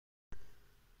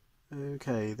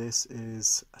Okay, this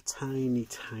is a tiny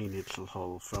little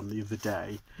haul from the other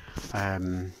day. I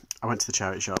went to the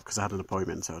charity shop because I had an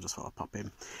appointment, so I just thought I'd pop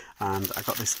in. And I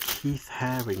got this Keith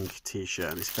Haring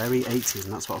t-shirt, and it's very 80s,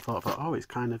 and that's what I thought. I thought, oh, it's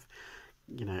kind of,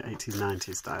 you know, 80s,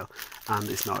 90s style. And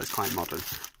it's not, it's quite modern.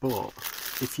 But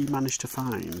if you manage to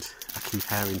find a Keith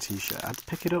Haring t-shirt, I'd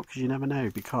pick it up because you never know.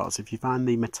 Because if you find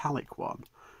the metallic one,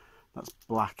 that's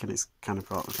black and it's kind of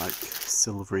got like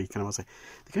silvery kind of, they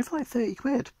go for like 30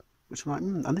 quid. Which I'm like,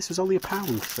 and this was only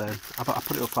 £1, so I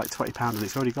put it up for like £20, and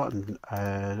it's already gotten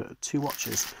 2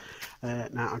 watches.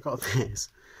 Now I got this.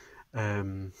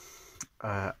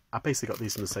 I basically got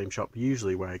these in the same shop,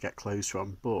 usually where I get clothes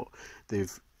from, but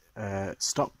they've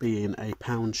stopped being a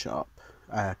pound shop,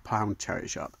 pound charity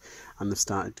shop, and they've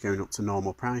started going up to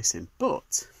normal pricing.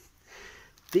 But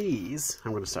these,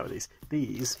 I'm going to start with these.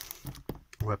 These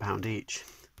were £1 each.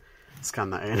 Scan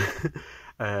that in.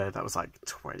 That was like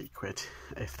 20 quid,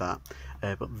 if that.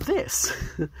 But this,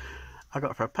 I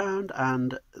got for £1,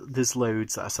 and there's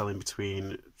loads that are selling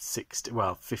between 50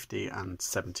 and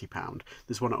 £70.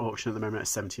 There's one at auction at the moment at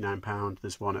 £79.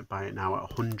 There's one at buy it now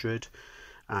at £100.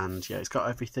 And yeah, it's got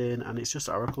everything, and it's just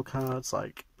oracle cards,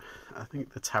 like I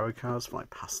think the tarot cards from like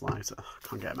past lives. I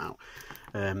can't get them out.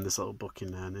 There's a little book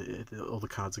in there, and all the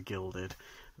cards are gilded.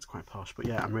 It's quite posh, but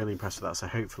yeah, I'm really impressed with that. So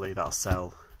hopefully that'll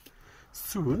sell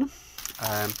soon.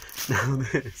 Now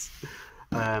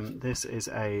this is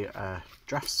a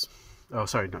drafts. Oh,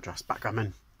 sorry, not drafts.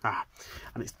 Backgammon.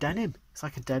 And it's denim. It's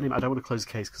like a denim. I don't want to close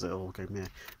the case because it'll go near.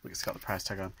 It's got the price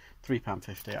tag on.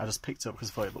 £3.50. I just picked it up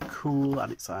because I thought it looked cool,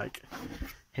 and it's like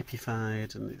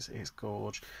hippified, and it's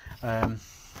gorge.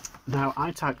 Now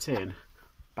I typed in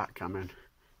backgammon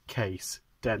case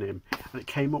denim, and it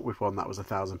came up with one that was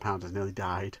 £1,000 and nearly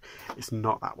died. It's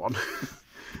not that one.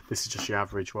 This is just your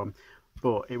average one,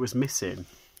 but it was missing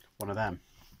one of them.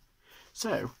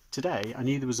 So today I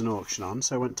knew there was an auction on,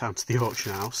 so I went down to the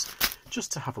auction house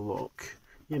just to have a look,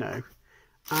 you know.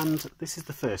 And this is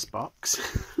the first box.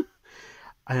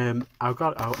 I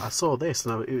saw this,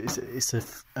 and it's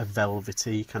a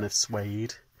velvety kind of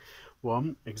suede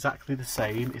one, exactly the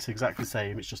same. It's exactly the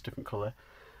same. It's just different colour.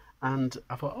 And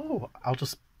I thought, oh, I'll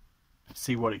just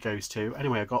see what it goes to.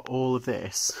 Anyway, I got all of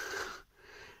this.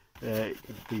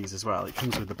 These as well. It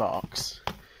comes with the box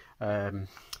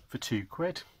for 2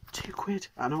 quid. 2 quid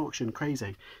at an auction,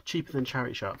 crazy, cheaper than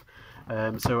charity shop.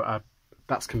 So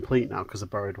that's complete now because I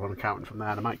borrowed one accountant from there,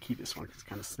 and I might keep this one because it's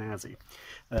kind of snazzy.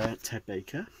 Ted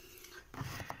Baker.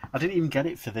 I didn't even get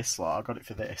it for this lot. I got it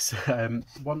for this.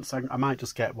 Once I might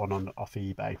just get one off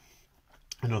eBay,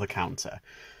 another counter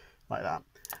like that.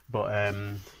 But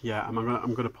yeah,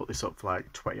 I'm gonna put this up for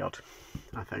like 20 odd.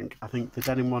 I think the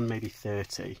denim one maybe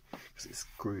 30 because it's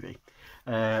groovy.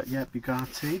 Yeah,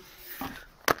 Bugatti.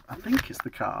 I think it's the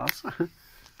cars.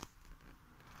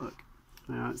 Look,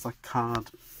 yeah, it's like a card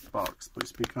box, but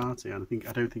it's Bugatti, and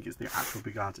I don't think it's the actual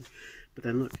Bugatti. But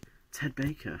then look, Ted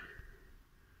Baker.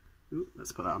 Ooh,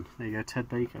 let's put that on. There you go, Ted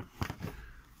Baker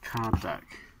card deck,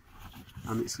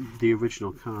 and it's the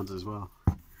original cards as well.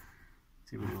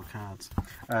 The original cards.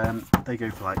 They go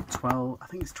for like 12. I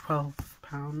think it's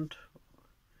 £12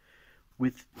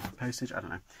 with postage. I don't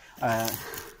know.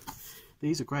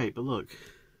 These are great, but look,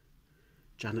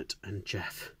 Janet and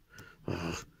Jeff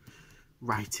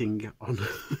writing on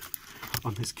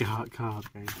on this card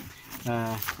game.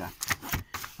 Yeah,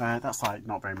 that's like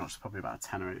not very much. Probably about a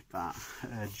tenner, if that,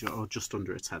 or just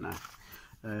under a tenner.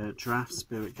 Draft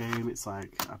Spirit Game. It's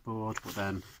like a board, but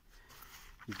then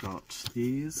you've got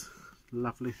these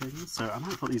lovely things. So I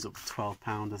might put these up for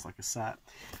 £12 as like a set.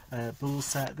 Bull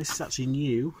set. This is actually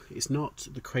new. It's not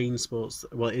the Crane Sports.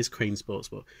 Well, it is Crane Sports,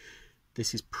 but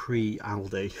this is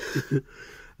pre-Aldi.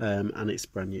 And it's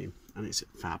brand new, and it's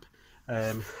fab.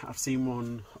 I've seen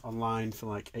one online for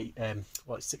like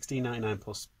 £16.99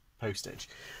 plus postage,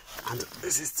 and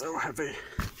this is so heavy.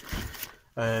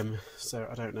 So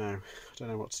I don't know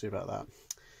what to do about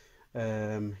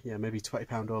that. Yeah, maybe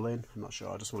 £20 all in. I'm not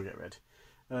sure. I just want to get rid.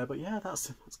 But yeah,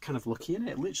 that's kind of lucky, isn't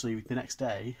it? Literally the next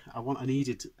day, I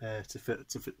needed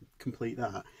to complete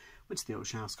that. Went to the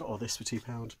auction house, got all this for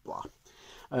 £2.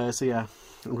 Blah. So yeah,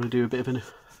 I'm going to do a bit of an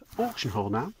auction haul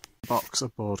now. Box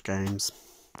of board games.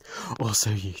 Or so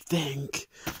you think.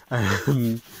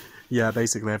 Yeah,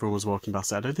 basically everyone was walking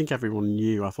past it. I don't think everyone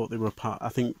knew. I thought they were I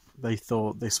think they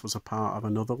thought this was a part of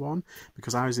another one,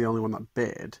 because I was the only one that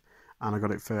bid, and I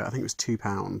got it for, I think it was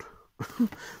 £2.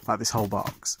 Like this whole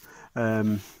box.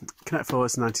 Connect 4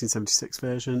 is a 1976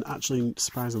 version. Actually,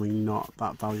 surprisingly not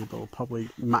that valuable. Probably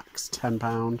max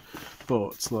 £10.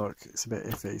 But look, it's a bit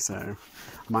iffy, so I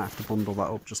might have to bundle that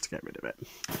up just to get rid of it.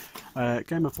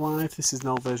 Game of Life. This is an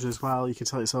old version as well. You can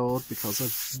tell it's old because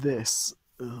of this.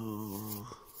 Ugh.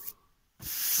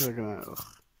 Look at that.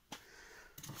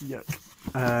 Yuck.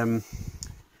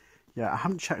 Yeah, I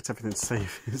haven't checked everything to see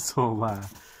if it's all there.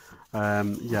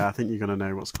 Yeah, I think you're going to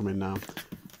know what's coming now.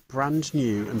 Brand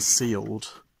new and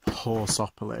sealed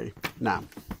Horseopoly. Now,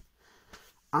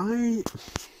 I've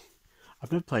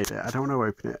never played it. I don't want to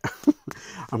open it.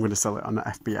 I'm going to sell it on the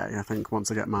FBA, I think, once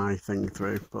I get my thing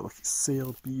through. But look, it's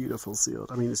sealed, beautiful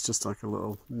sealed. I mean, it's just like a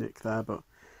little nick there, but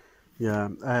yeah.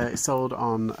 It's sold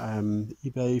on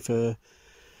eBay for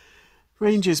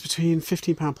ranges between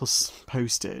 £15 plus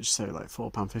postage, so like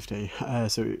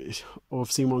 £4.50. Or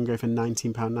I've seen one go for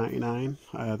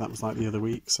 £19.99. That was like the other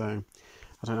week, so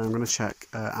I don't know. I'm going to check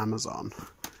Amazon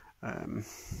and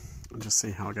just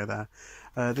see how I go there.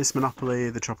 This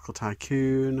Monopoly, the Tropical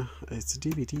Tycoon. It's a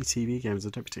DVD TV game, so I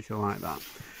don't particularly like that.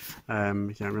 Yeah, I'm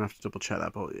going to have to double check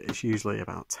that, but it's usually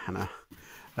about tenner.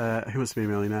 Who Wants to Be a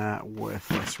Millionaire?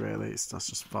 Worthless, really. That's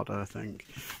just fodder, I think.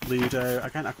 Ludo.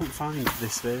 Again, I couldn't find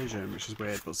this version, which is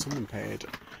weird, but someone paid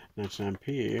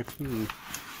 99p.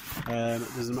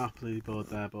 There's a Monopoly board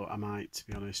there, but I might, to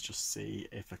be honest, just see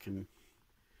if I can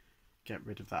get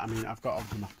rid of that. I mean, I've got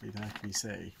a Monopoly there, can you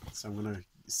see? So I'm going to,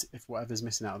 if whatever's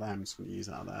missing out of there, I'm just going to use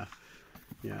it out there.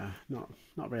 Yeah, not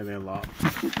really a lot.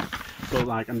 But,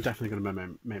 like, I'm definitely going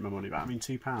to make my money back. I mean,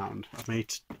 £2. I've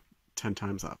made 10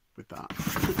 times that with that.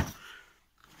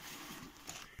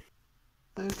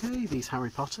 Okay, these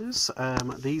Harry Potters.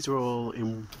 These are all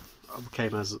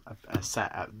came as a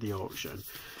set at the auction.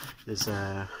 There's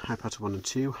Harry Potter 1 and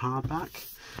 2 hardback,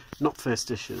 not first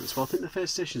editions. Well, I think the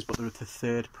first editions, but they're the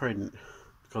third print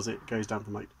because it goes down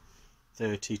from like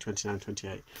 30, 29,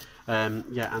 28.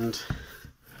 Yeah, and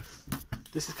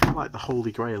this is kind of like the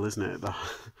holy grail, isn't it?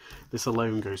 This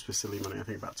alone goes for silly money. I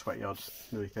think about 20 odd,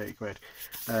 nearly 30 quid.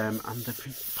 And they've been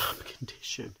in fab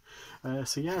condition.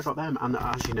 So yeah, I got them. And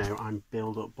as you know, I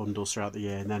build up bundles throughout the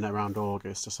year, and then around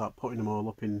August I start putting them all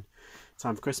up in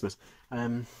time for Christmas.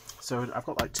 So I've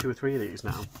got like 2 or 3 of these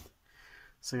now.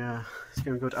 So yeah, it's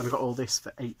going good. And I got all this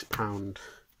for £8.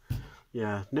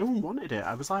 Yeah, no one wanted it.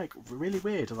 I was like, really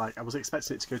weird. Like, I was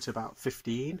expecting it to go to about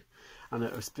 15, and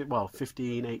it was, well,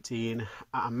 15, 18,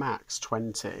 at a max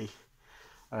 20.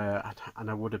 And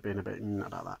I would have been a bit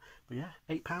about that. But yeah,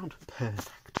 £8.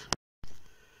 Perfect.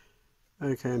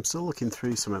 Okay, I'm still looking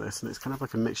through some of this, and it's kind of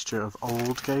like a mixture of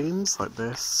old games, like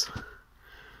this.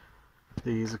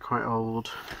 These are quite old.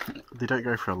 They don't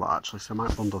go for a lot, actually, so I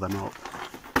might bundle them up.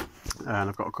 And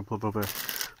I've got a couple of other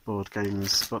board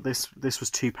games, but this was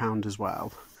 £2 as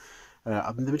well.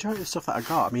 The majority of the stuff that I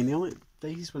got, I mean,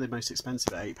 these were the most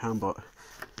expensive at £8, but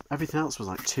everything else was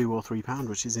like £2 or £3,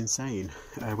 which is insane.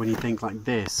 When you think like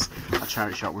this, a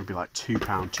charity shop would be like £2,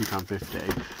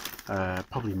 £2.50,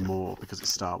 probably more because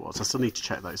it's Star Wars. I still need to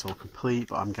check that it's all complete,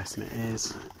 but I'm guessing it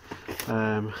is.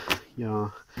 Yeah,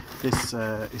 this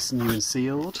is new and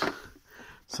sealed,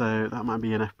 so that might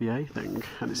be an FBA thing,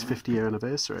 and it's 50-year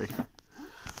anniversary.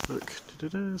 Look,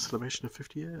 celebration of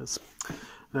 50 years.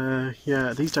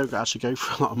 Yeah, these don't actually go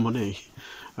for a lot of money,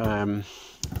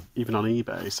 even on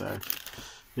eBay. So,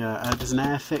 yeah, there's an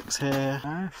Airfix here.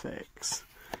 Airfix.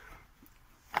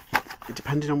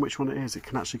 Depending on which one it is, it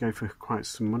can actually go for quite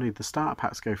some money. The starter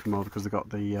packs go for more because they've got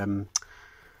the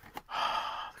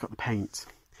paint.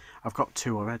 I've got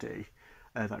 2 already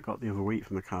that I got the other week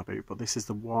from the Carboot, but this is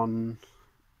the one.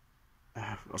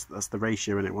 That's the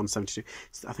ratio in it, 172.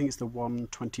 I think it's the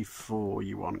 124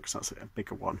 you want, because that's a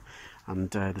bigger one. And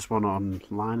there's one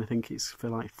online, I think it's for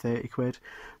like 30 quid.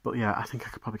 But yeah, I think I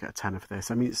could probably get a tenner for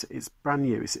this. I mean, it's brand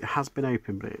new. It has been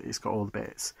open, but it's got all the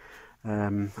bits. I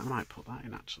might put that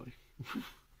in, actually.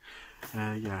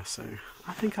 Yeah, so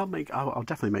I think I'll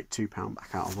definitely make £2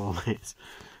 back out of all this.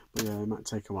 But yeah, it might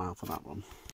take a while for that one.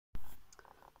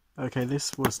 Okay,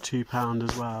 this was £2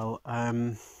 as well.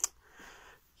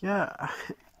 Yeah,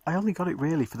 I only got it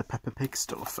really for the Peppa Pig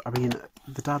stuff. I mean,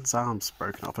 the dad's arm's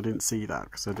broken off. I didn't see that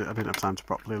because I didn't have time to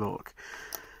properly look.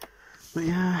 But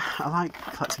yeah, I like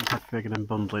collecting Peppa Pig and then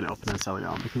bundling it up and then selling it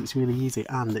on because it's really easy,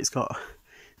 and it's got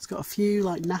a few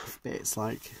like naff bits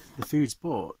like the foods,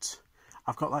 but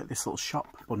I've got like this little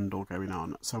shop bundle going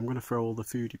on, so I'm going to throw all the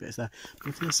foodie bits there.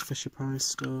 Look at this Fisher Price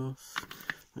stuff,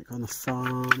 like on the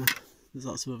farm. There's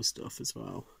lots of other stuff as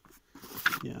well.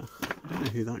 Yeah, I don't know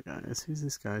who that guy is. Who's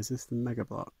this guy? Is this the Mega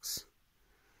Blocks?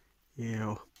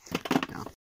 Ew. Yeah.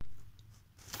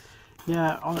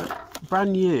 Yeah,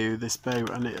 brand new, this boat,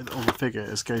 and all the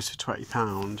figures goes for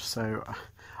 £20. So,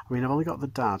 I mean, I've only got the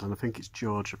dad, and I think it's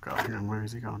George I've got. Hang on, where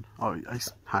is he gone? Oh,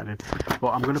 he's hiding. But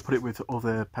I'm going to put it with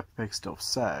other Peppa Pig stuff.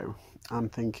 So, I'm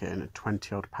thinking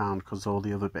 £20 because all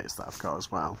the other bits that I've got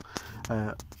as well.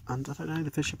 And I don't know,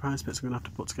 the Fisher Price bits I'm going to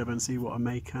have to put together and see what I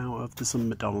make out of. There's some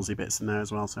McDonald's-y bits in there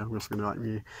as well, so I'm just going to like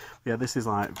you. Yeah, this is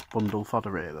like bundle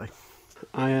fodder, really.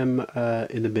 I am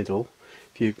in the middle.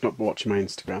 If you're not watching my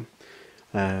Instagram,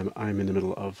 I'm in the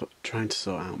middle of trying to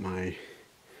sort out my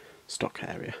stock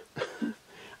area.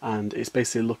 And it's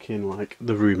basically looking like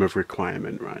the room of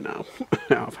requirement right now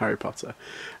out of Harry Potter.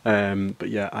 But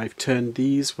yeah, I've turned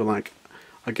these were like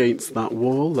against that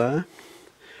wall there,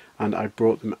 and I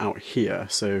brought them out here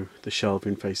so the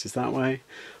shelving faces that way.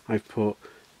 I've put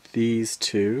these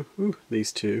two,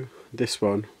 this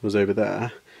one was over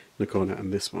there in the corner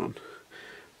and this one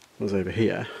was over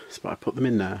here, so I put them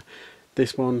in there.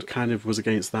 This one kind of was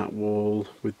against that wall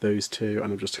with those two,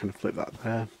 and I've just kind of flipped that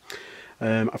there.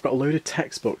 I've got a load of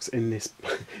textbooks in this.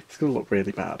 It's going to look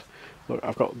really bad. Look,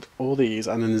 I've got all these,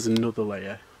 and then there's another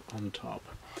layer on top,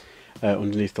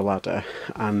 underneath the ladder,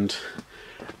 and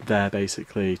they're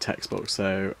basically textbooks.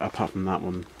 So apart from that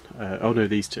one, oh no,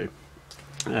 these two.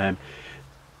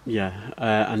 Yeah,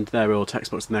 and they're all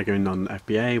textbooks, and they're going on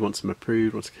FBA once I'm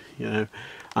approved, once, you know.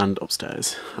 And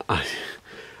upstairs,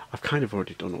 I've kind of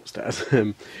already done upstairs,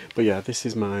 but yeah, this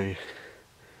is my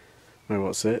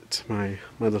what's it? My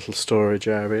little storage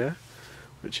area,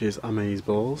 which is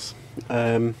amazeballs.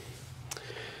 Now,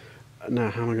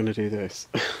 how am I going to do this?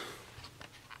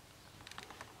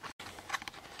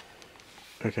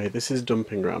 Okay, this is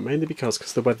dumping ground, mainly because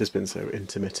the weather's been so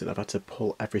intermittent. I've had to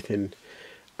pull everything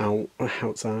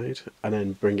outside and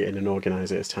then bring it in and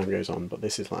organise it as time goes on. But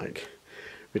this is like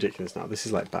ridiculous now. This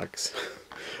is like bags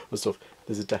and stuff.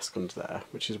 There's a desk under there,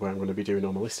 which is where I'm going to be doing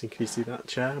all my listing. Can you see that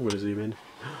chair? I'm going to zoom in.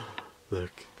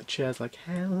 Look, the chair's like,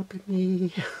 help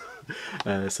me.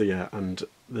 So yeah, and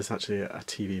there's actually a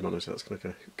TV monitor that's going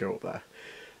to go up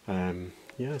there.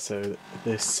 Yeah, so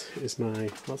this is my,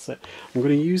 what's it? I'm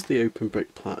going to use the open brick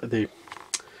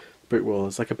wall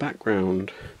as like a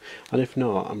background, and if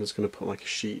not, I'm just going to put like a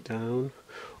sheet down,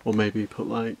 or maybe put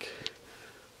like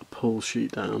a pull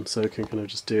sheet down so I can kind of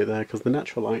just do it there, because the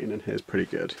natural lighting in here is pretty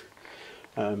good.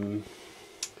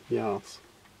 Yeah.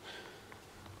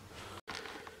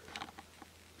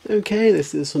 Okay,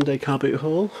 this is Sunday Carboot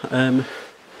haul.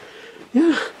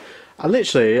 Yeah, I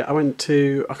went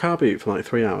to a Carboot for like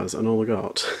 3 hours, and all I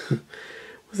got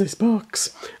was this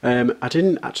box. I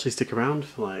didn't actually stick around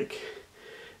for like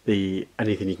the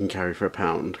anything you can carry for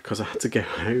 £1 because I had to go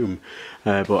home.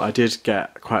 But I did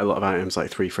get quite a lot of items,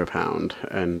 like 3 for £1,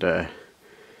 and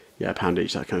yeah, £1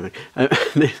 each, that kind of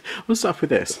thing. I'll start with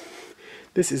this.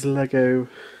 This is Lego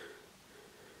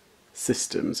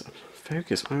Systems.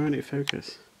 Focus, why won't it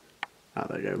focus? Ah,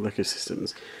 there you go, Lego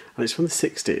Systems. And it's from the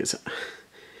 60s.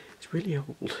 It's really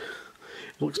old. It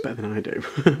looks better than I do.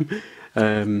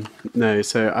 No,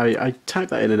 so I typed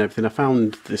that in and everything. I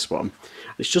found this one.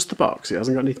 It's just the box, it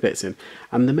hasn't got any bits in.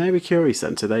 And the Mary Curie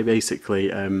Centre, they basically,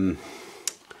 they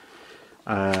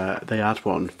had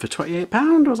one for £28.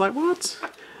 I was like, what?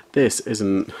 This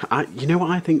isn't... you know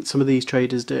what I think some of these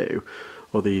traders do?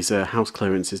 Or these house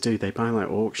clearances do? They buy like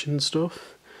auction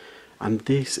stuff. And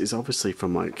this is obviously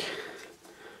from like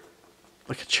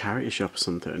a charity shop or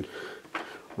something.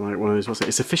 Like one of those, what's it?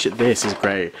 It's a fish. This is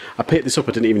great. I picked this up,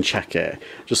 I didn't even check it.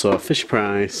 Just saw a fish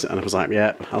price, and I was like,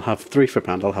 yeah, I'll have 3 for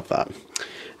 £1, I'll have that.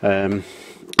 There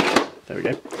we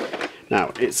go.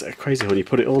 Now, it's a crazy one. You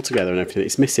put it all together and everything.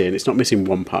 It's not missing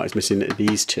one part, it's missing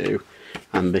these two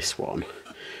and this one.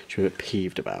 Which I'm a bit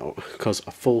peeved about, because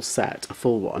a full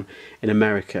one, in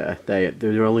America,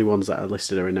 the only ones that are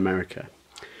listed are in America.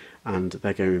 And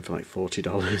they're going for like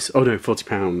 $40. Oh no,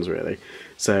 £40 really.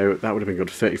 So that would have been good,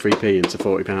 33p into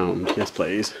 £40. Yes,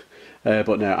 please.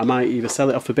 But no, I might either sell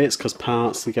it off for bits because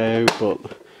parts to go, but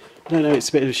I don't know, it's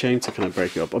a bit of a shame to kind of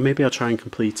break it up. Or maybe I'll try and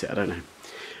complete it, I don't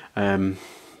know.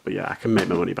 But yeah, I can make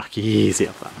my money back easy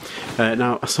off that.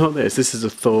 Now, I saw this. This is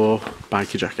a Thor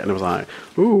biker jacket, and I was like,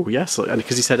 ooh, yes. And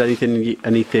because he said any 3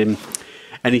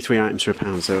 items for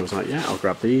 £1, so I was like, yeah, I'll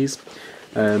grab these.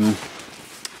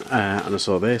 And I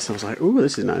saw this, I was like, ooh,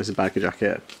 this is nice, a biker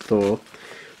jacket, Thor,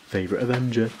 favourite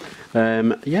Avenger.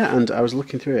 Yeah, and I was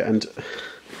looking through it, and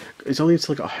it's only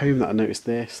until I got home that I noticed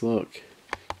this, look,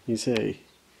 you see,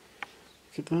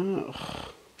 look at that.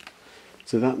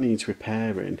 So that needs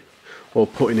repairing, or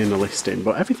putting in a listing,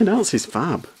 but everything else is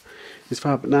fab. It's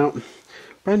fab. Now,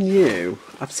 brand new,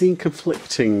 I've seen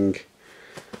conflicting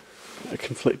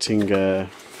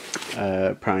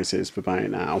prices for buying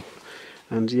it now.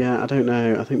 And yeah, I don't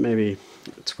know, I think maybe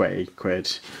 20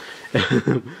 quid.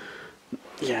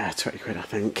 Yeah, 20 quid I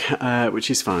think,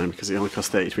 which is fine because it only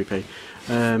costs 33p.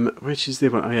 Which is the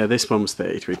one? Oh yeah, this one was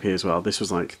 33p as well. This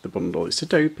was like the bundle. It's a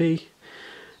dopey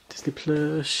Disney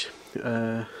plush.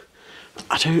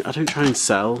 I don't try and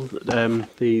sell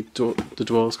the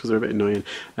dwarves because they're a bit annoying.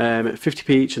 50p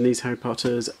each, and these Harry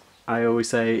Potters, I always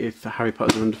say if Harry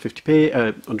Potters are under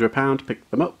 50p, under £1, pick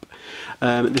them up.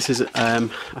 This is, I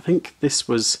think this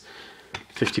was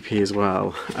 50p as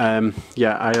well.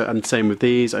 Yeah, and same with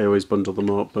these. I always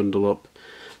bundle up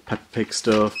Peppa Pig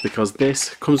stuff, because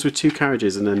this comes with 2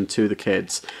 carriages and then 2 of the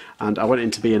kids. And I went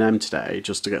into B&M today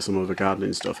just to get some other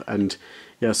gardening stuff, and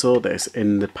yeah, I saw this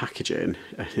in the packaging,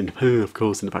 of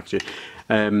course in the packaging,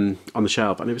 on the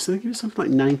shelf, and it was something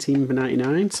like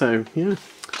 £19.99. So yeah,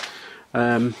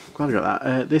 glad I got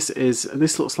that.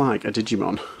 This looks like a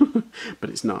Digimon, but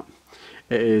it's not.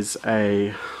 It is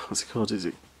a, what's it called? Is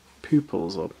it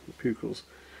Pooples or Pookles?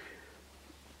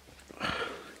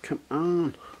 Come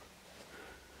on.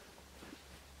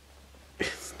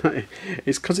 It's not.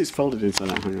 It's because it's folded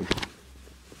inside out. Hang on.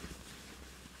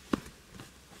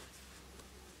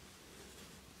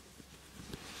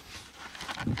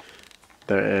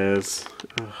 There it is.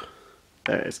 Oh,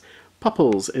 there it is.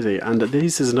 Popples, is it? And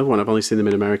this is another one. I've only seen them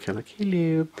in America. Like,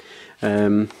 hello.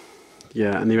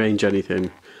 Yeah, and they range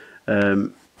anything.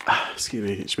 Excuse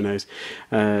me, itch my nose.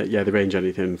 Yeah, they range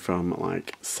anything from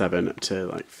like £7 to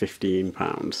like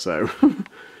 £15. So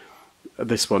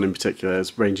this one in particular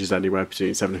ranges anywhere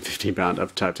between £7 and £15.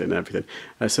 I've typed it in and everything.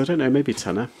 So I don't know, maybe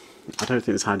tenner. I don't think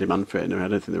there's high demand for it. No, I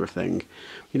don't think they're a thing.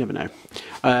 You never know.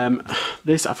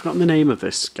 This, I've forgotten the name of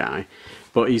this guy,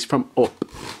 but he's from Up,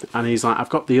 and he's like, I've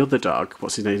got the other dog.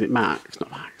 What's his name? Is it Max? Not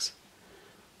Max.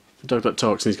 The dog that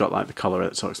talks, and he's got like the collar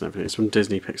that talks and everything. It's from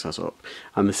Disney, picks us up,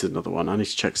 and this is another one. I need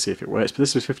to check to see if it works. But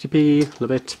this was 50p.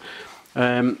 Love it.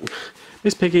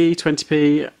 This piggy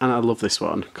 20p, and I love this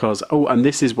one because and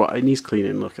this is what it needs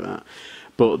cleaning. Look at that.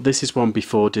 But this is one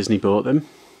before Disney bought them.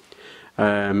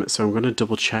 So I'm going to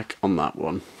double check on that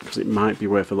one because it might be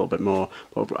worth a little bit more.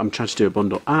 But I'm trying to do a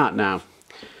bundle. Now,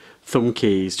 thumb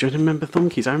keys. Do you remember thumb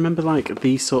keys? I remember like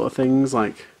these sort of things,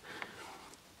 like,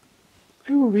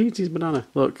 oh, Reedy's banana.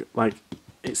 Look, like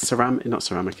it's ceramic, not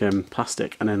ceramic,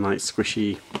 plastic, and then like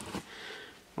squishy,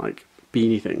 like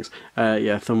beanie things.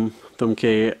 Yeah, thumb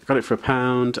key. Got it for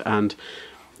 £1, and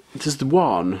there's the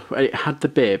one where it had the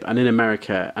bib, and in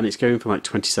America, and it's going for like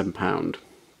 £27.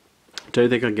 Don't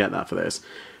think I can get that for this.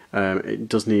 It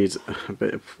does need a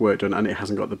bit of work done, and it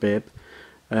hasn't got the bib.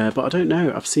 But I don't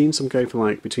know. I've seen some go for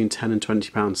like between £10 and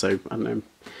 £20, so I don't know,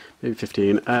 maybe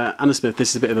 15. Anna Smith. This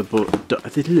is a bit of a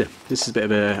this is a bit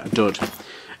of a dud.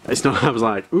 It's not. I was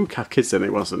like, ooh, have kids in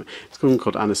it. Wasn't. It's one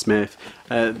called Anna Smith.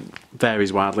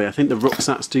 Varies wildly. I think the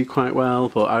rucksacks do quite well,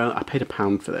 but I paid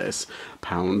 £1 for this.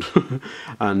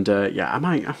 And yeah, I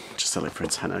might just sell it for a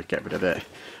tenner. Get rid of it.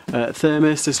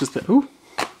 Thermos. This was the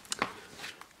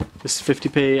This is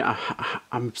 50p.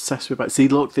 I'm obsessed with it. See,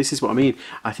 look, this is what I mean.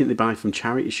 I think they buy from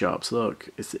charity shops. Look,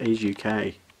 it's Age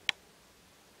UK.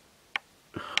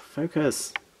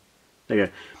 Focus. There you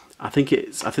go. I think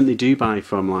they do buy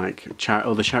from like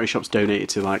the charity shops donate it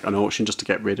to like an auction just to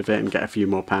get rid of it and get a few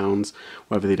more pounds,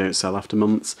 whether they don't sell after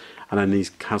months. And then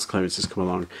these house clearances come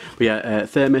along. But yeah,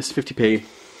 thermos 50p.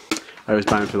 I was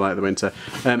buying for like the winter.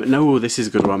 No, this is a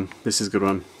good one. This is a good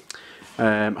one.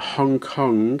 Hong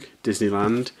Kong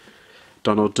Disneyland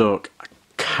Donald Duck. I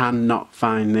cannot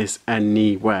find this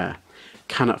anywhere.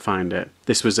 Cannot find it.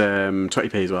 This was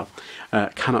 20p as well.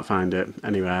 Cannot find it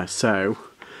anywhere. So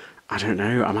I don't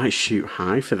know. I might shoot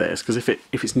high for this because if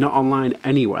it's not online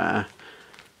anywhere,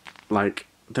 like,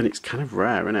 then it's kind of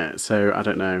rare, isn't it? So I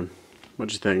don't know. What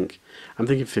do you think? I'm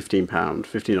thinking £15,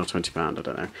 15 or £20. I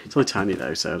don't know. It's only tiny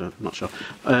though, so I'm not sure.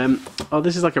 Oh,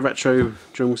 this is like a retro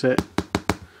drum set.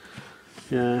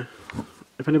 Yeah.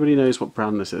 If anybody knows what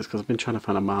brand this is, because I've been trying to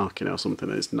find a mark, or something,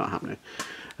 and it's not happening.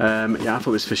 Yeah, I thought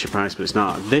it was Fisher Price, but it's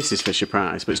not. This is Fisher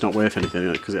Price, but it's not worth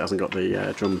anything because it hasn't got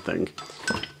the drum thing.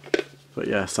 But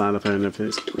yeah, xylophone and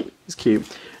everything. It's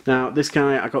cute. Now, this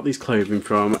guy, I got these clothing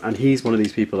from, and he's one of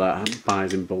these people that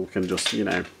buys in bulk and just,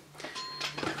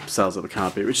 sells at the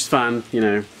Carboot, which is fine,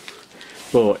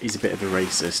 But he's a bit of a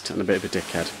racist and a bit of a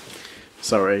dickhead.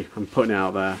 Sorry, I'm putting it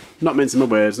out there. Not mincing my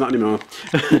words, not anymore.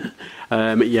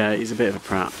 Yeah, he's a bit of a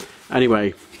prat.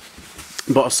 Anyway,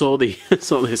 but I saw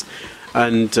this,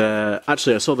 and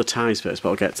actually I saw the ties first, but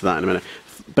I'll get to that in a minute.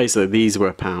 Basically, these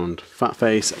were £1. Fat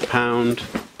face,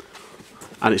 £1.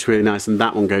 And it's really nice, and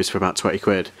that one goes for about 20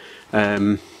 quid.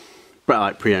 But I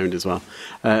like pre-owned as well.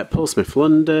 Paul Smith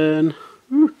London.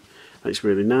 It's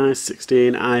really nice,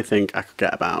 16. I think I could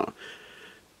get about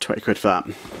 20 quid for that.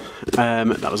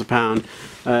 That was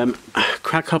 £1.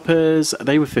 Crack hoppers,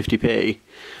 they were 50p,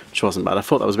 which wasn't bad. I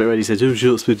thought that was a bit weird. He said, oh,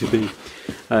 sure, it's 50p.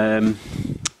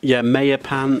 Yeah, Mayer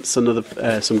pants,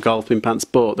 another some golfing pants,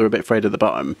 but they're a bit frayed at the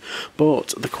bottom.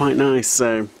 But they're quite nice,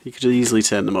 so you could easily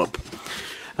turn them up.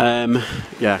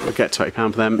 Yeah, I'll get £20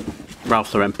 for them.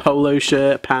 Ralph Lauren polo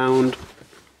shirt, £1.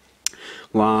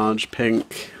 Large,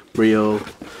 pink, real,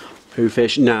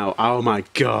 Poofish. Now, oh my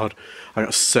god, I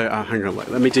got so... hang on,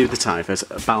 let me do the tie first.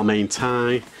 Balmain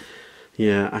tie.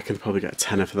 Yeah, I could probably get a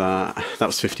tenner for that. That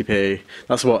was 50p.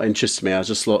 That's what interested me. I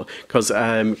just looked... Because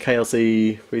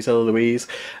KLC Reseller Louise,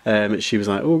 she was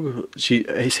like, oh...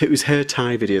 It was her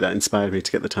tie video that inspired me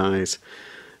to get the ties.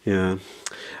 Yeah.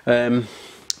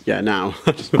 Yeah, now,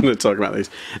 I just want to talk about these.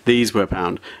 These were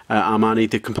 £1. Armani,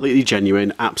 they're completely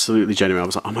genuine, absolutely genuine. I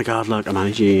was like, oh my god, look,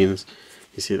 Armani jeans.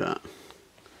 You see that?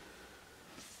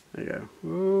 There you go.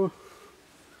 Ooh,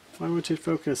 why won't it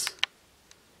focus?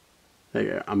 There you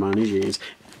go, Armani jeans.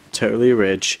 Totally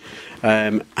rich.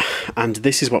 And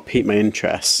this is what piqued my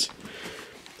interest.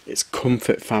 It's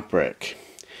comfort fabric.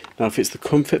 Now, if it's the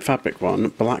comfort fabric one,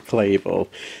 black label,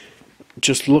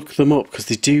 just look them up because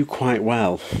they do quite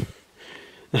well.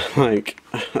 like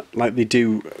they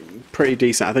do pretty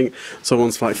decent. I think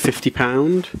someone's for like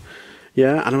 £50.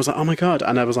 Yeah, and I was like, oh my god.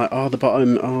 And I was like, oh, the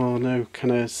bottom, oh no,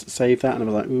 can I save that? And I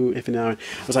was like, ooh, if now. I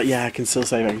was like, yeah, I can still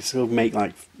save it. I can still make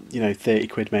like, you know, 30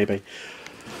 quid maybe.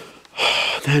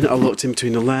 Then I looked in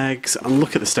between the legs and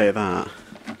look at the state of that.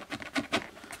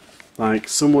 Like,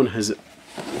 someone has,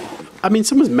 I mean,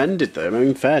 someone's mended them. I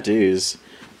mean, fair dues.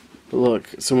 But look,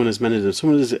 someone has mended them.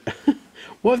 Someone has,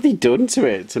 what have they done to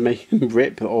it to make them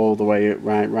rip all the way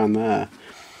right around there?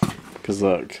 Because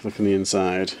look on the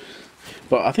inside.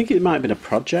 But I think it might have been a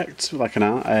project, like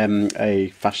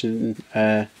a fashion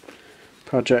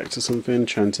project or something,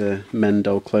 trying to mend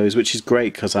old clothes, which is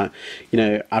great because I've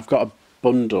got a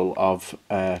bundle of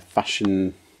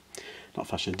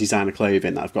designer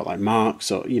clothing that I've got like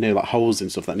marks or like holes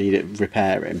and stuff that need it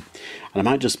repairing, and I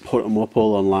might just put them up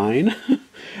all online.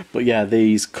 But yeah,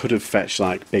 these could have fetched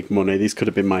like big money. These could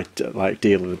have been my like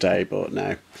deal of the day, but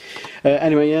no.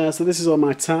 Anyway, yeah. So this is all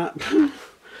my tap.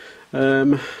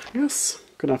 Yes,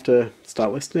 gonna have to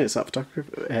start listing it. Start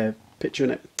photography,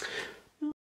 picturing it.